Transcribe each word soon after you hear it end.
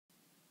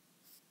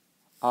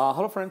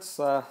Hello friends,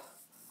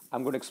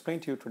 I'm going to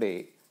explain to you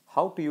today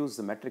how to use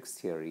the matrix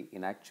theory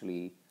in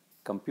actually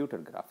computer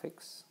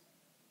graphics.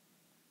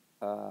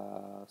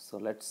 So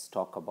let's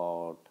talk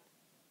about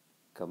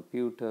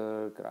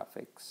computer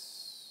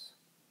graphics.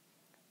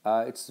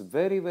 It's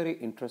very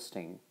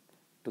interesting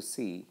to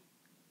see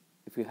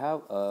if you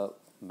have a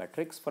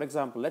matrix. For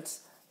example,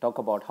 let's talk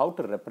about how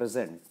to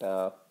represent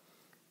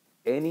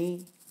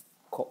any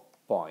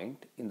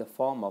point in the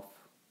form of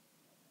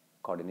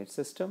coordinate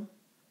system.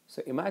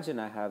 So imagine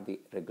I have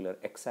the regular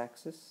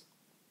x-axis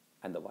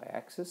and the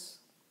y-axis,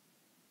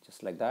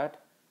 just like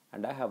that,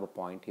 and I have a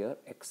point here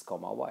x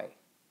comma y.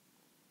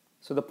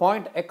 So the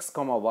point x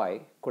comma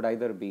y could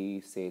either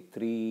be say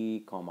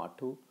 3 comma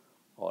 2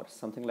 or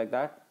something like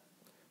that.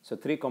 So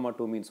 3 comma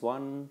 2 means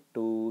 1,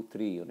 2,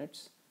 3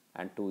 units,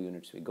 and 2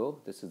 units we go.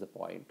 This is the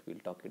point. We'll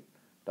talk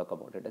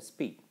about it as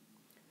P.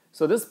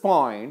 So this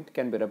point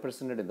can be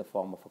represented in the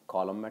form of a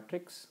column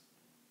matrix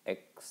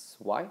x,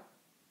 y,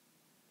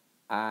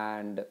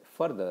 and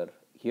further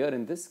here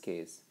in this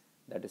case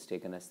that is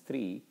taken as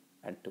 3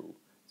 and 2.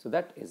 So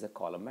that is a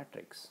column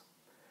matrix.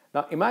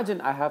 Now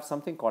imagine I have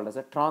something called as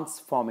a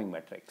transforming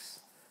matrix.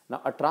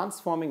 Now a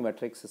transforming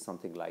matrix is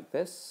something like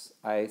this.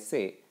 I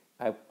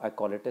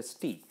call it as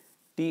T.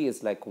 T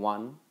is like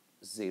 1,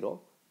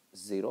 0,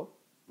 0,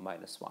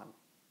 minus 1.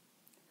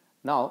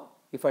 Now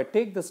if I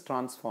take this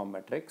transform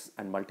matrix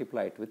and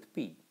multiply it with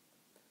P,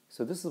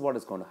 so this is what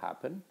is going to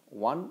happen: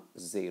 1,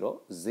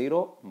 0,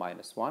 0,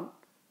 minus 1,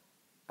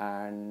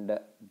 and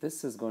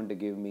this is going to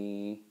give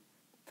me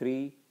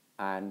 3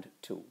 and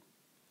 2.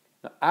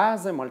 Now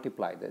as I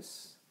multiply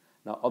this,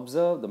 now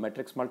observe the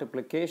matrix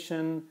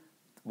multiplication: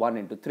 1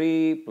 into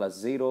 3 plus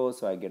 0,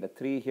 so I get a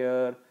 3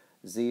 here,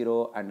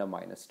 0 and a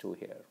minus 2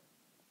 here.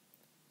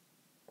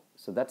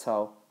 So that's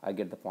how I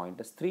get the point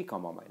as 3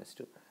 comma minus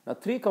 2. Now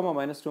 3 comma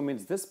minus 2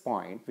 means this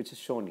point which is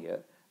shown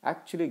here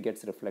actually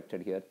gets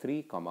reflected here,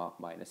 3 comma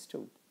minus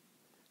 2.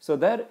 So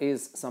there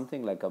is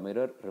something like a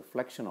mirror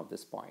reflection of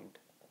this point.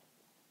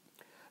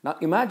 Now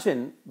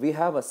imagine we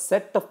have a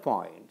set of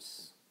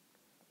points,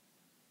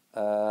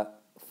 4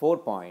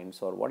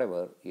 points or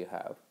whatever you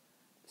have,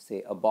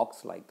 say a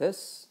box like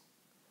this,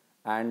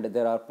 and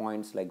there are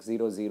points like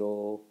 0,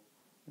 0,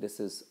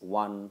 this is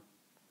 1,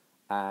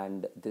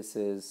 and this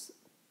is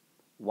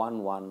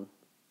 1, 1,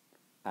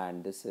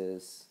 and this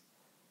is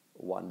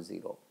 1,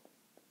 0.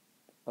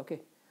 Okay.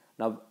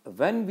 Now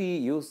when we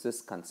use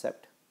this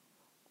concept,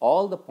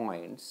 all the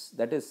points,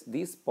 that is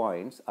these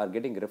points are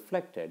getting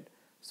reflected.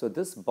 So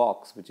this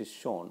box which is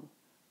shown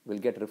will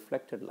get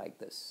reflected like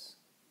this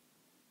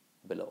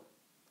below.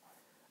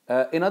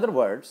 In other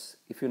words,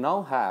 if you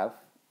now have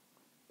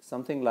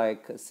something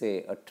like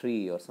say a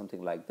tree or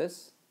something like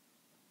this,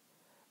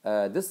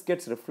 this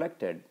gets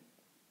reflected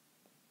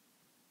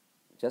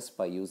just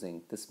by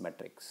using this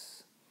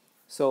matrix.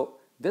 So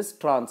this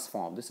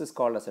transform, this is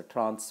called as a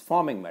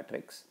transforming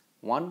matrix: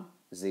 1,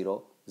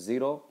 0,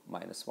 0,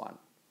 minus 1.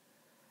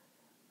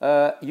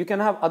 You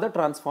can have other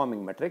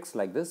transforming matrix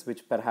like this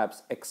which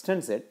perhaps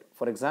extends it.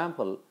 For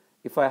example,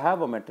 if I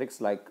have a matrix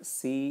like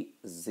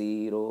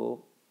C0,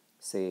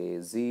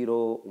 say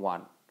 0,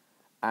 1,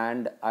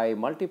 and I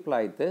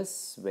multiply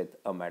this with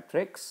a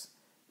matrix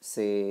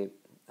say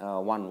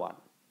 1, 1.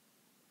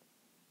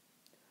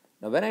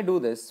 Now when I do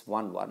this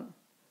 1, 1,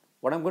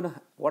 what I'm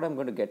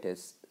going to get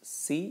is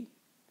C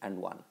and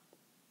 1.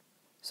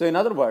 So in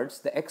other words,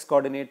 the x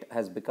coordinate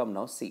has become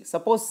now C.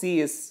 Suppose C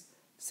is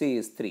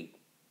 3.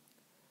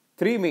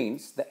 3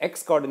 means the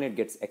x coordinate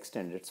gets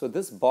extended. So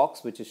this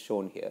box which is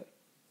shown here,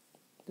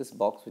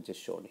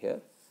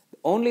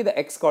 only the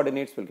x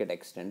coordinates will get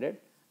extended,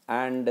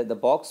 and the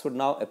box would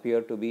now appear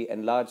to be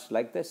enlarged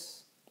like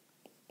this.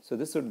 So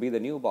this would be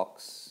the new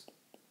box.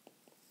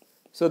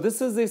 So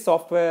this is the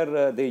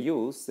software they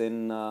use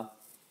in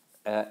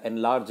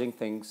enlarging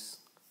things,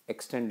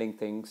 extending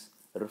things,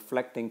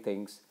 reflecting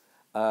things.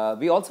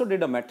 We also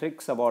did a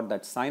matrix about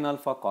that sine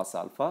alpha, cos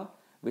alpha,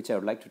 which I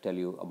would like to tell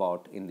you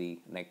about in the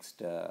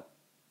next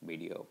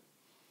video.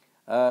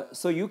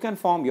 So you can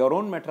form your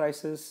own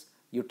matrices.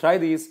 You try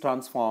these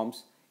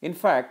transforms. In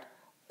fact,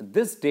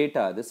 this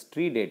data, this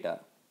tree data,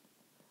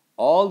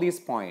 all these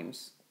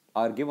points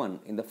are given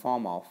in the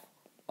form of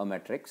a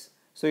matrix.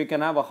 So you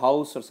can have a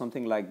house or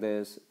something like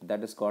this that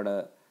has got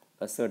a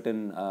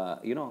certain a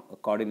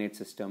coordinate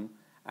system,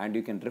 and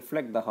you can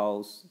reflect the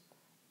house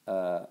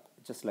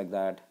just like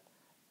that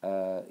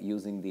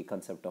using the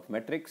concept of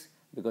matrix,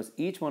 because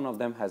each one of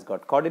them has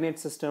got coordinate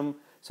system.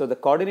 So the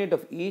coordinate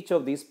of each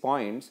of these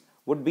points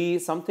would be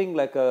something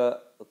like a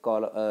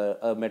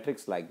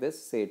matrix like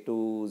this, say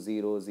 2,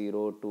 0,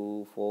 0,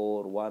 2,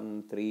 4,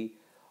 1, 3,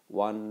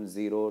 1,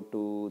 0,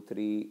 2,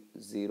 3,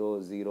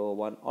 0, 0,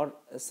 1, or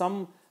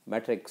some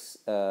matrix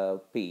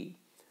P.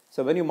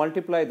 So when you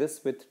multiply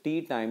this with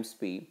T times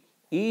P,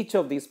 each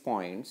of these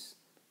points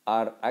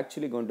are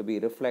actually going to be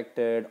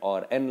reflected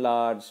or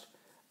enlarged,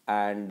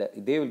 and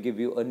they will give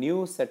you a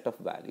new set of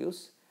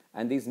values,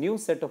 and these new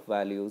set of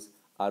values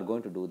are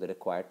going to do the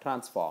required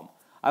transform.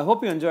 I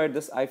hope you enjoyed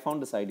this. I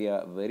found this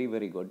idea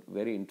very good,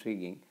 very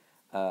intriguing.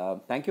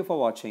 Thank you for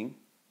watching.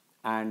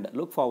 and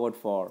look forward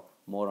for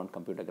more on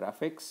computer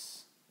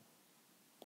graphics.